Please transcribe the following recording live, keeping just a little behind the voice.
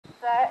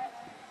Set.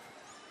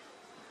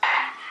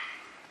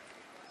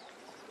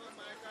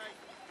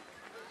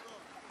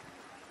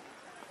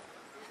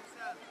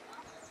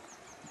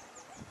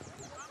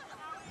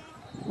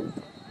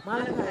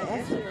 Malachi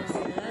Essex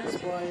and Nance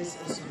Boys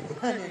is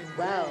running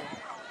well.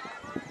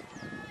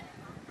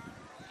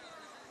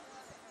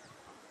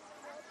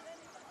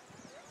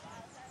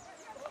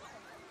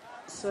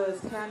 So it's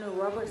Keanu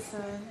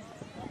Robertson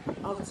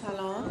of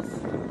Talons.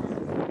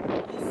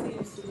 He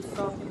seems to be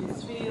stalking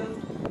his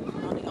field.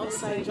 On the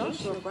outside,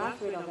 Joshua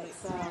Bradford of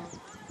Excel.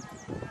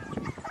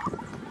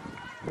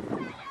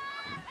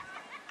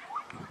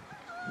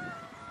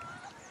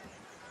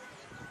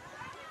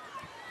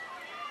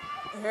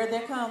 Here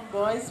they come,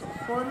 boys.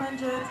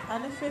 400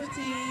 and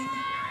 15.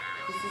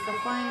 This is the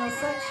final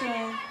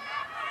section.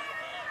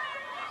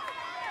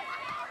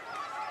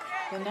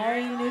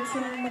 Denari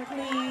Newton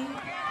McLean.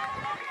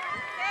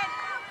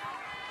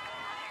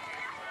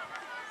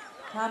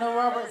 Keanu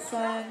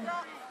Robertson.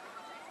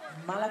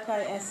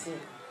 Malachi Essex.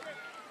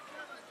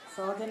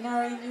 So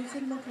Denari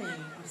Newton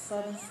McLean of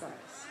 7 stars.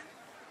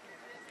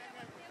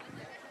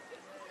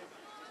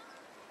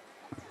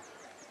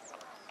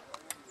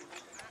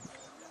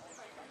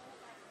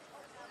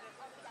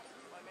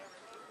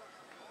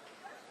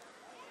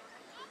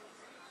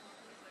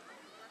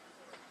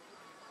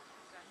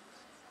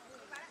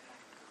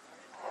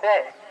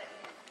 Set.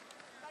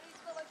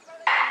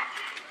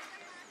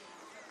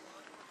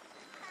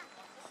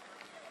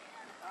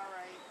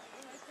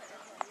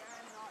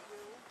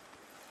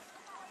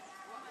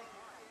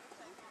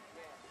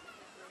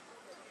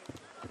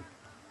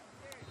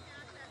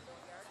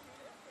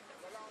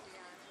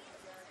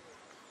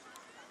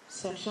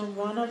 Section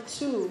 1 of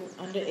 2,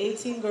 under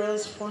 18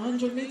 girls,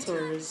 400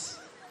 meters.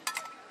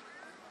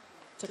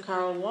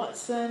 Takara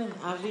Watson and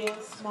Avia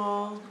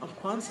Small of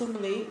Quantum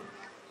Leap.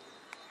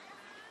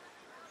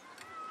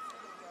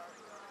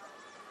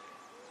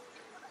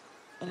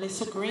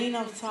 Alyssa Green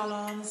of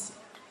Talons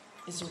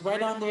is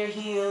right on their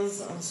heels,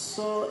 and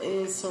so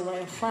is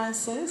Soraya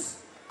Francis.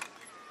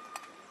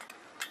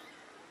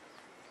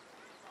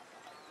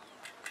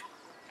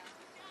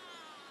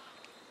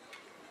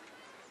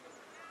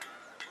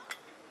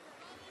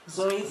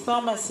 Zoe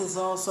Thomas is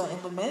also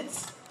in the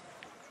midst.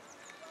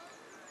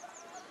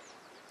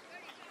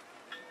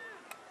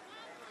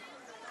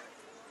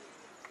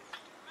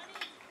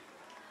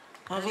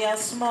 Avia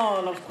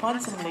Small of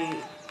Quantum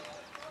Leap.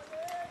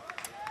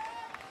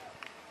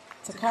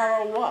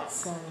 Takara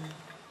Watson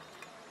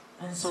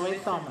and Zoe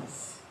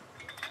Thomas.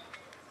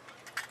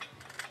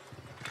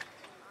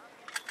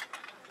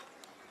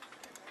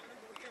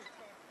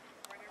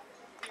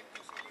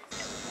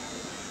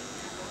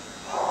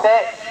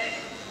 Set.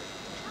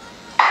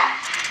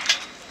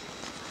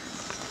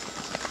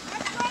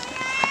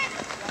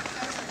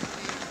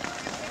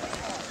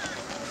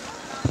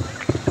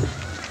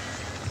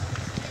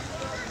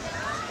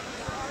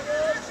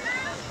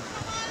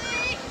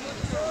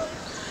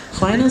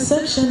 Final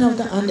section of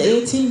the under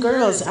 18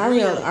 girls.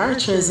 Ariel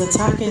Archer is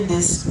attacking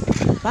this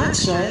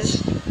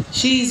backstretch.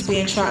 She's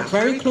being tracked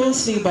very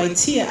closely by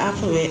Tia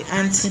Applewhite,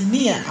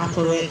 Antonia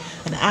Applewhite,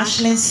 and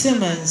Ashlyn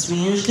Simmons. We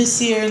usually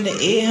see her in the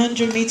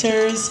 800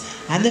 meters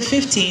and the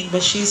 15,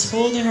 but she's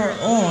holding her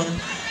own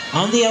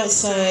on the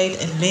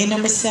outside in lane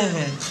number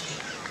 7.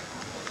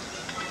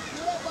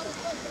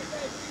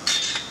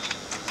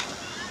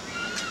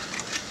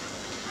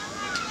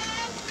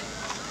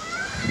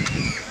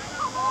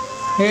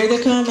 Here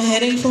they come,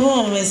 heading for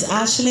home is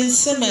Ashlyn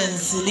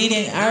Simmons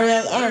leading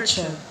Ariel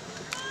Archer.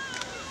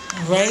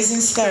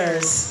 Rising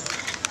Stars.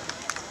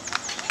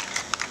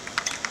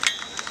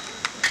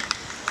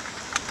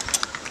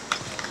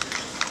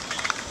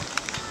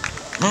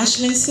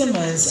 Ashlyn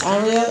Simmons,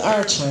 Ariel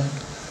Archer,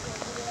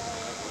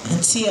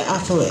 and Tia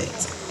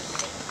Applewhite.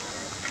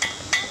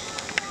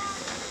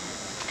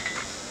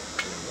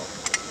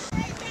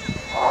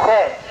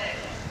 Set.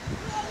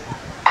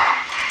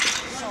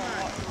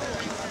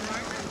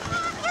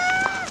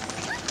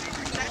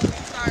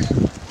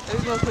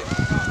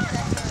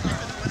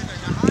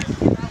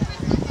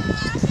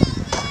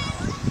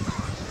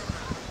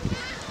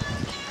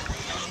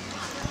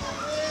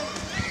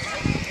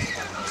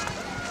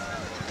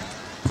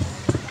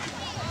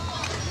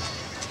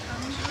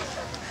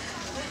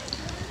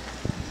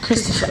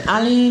 Christopher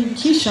Allen,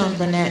 Keyshawn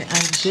Burnett,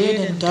 and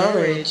Jaden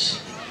Dorridge.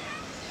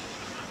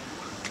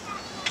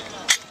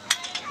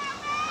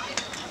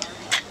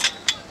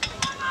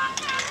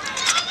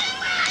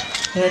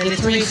 Here are the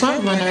 3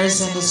 front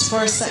runners in this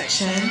first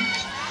section.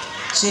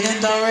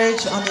 Jaden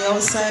Dorridge on the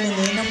outside in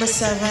lane number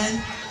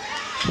 7.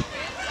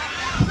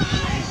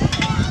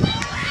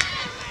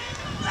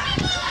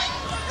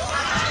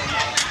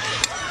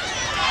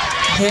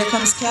 Here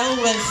comes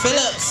Kelvin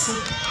Phillips.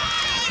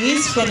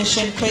 He's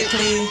finishing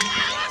quickly.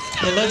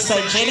 It looks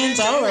like Jaden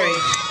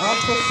Dorridge of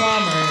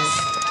Performers.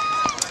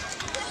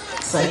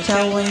 So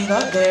Kelvin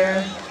got there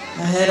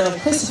ahead of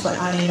Christopher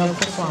Allen of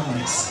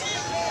Performers.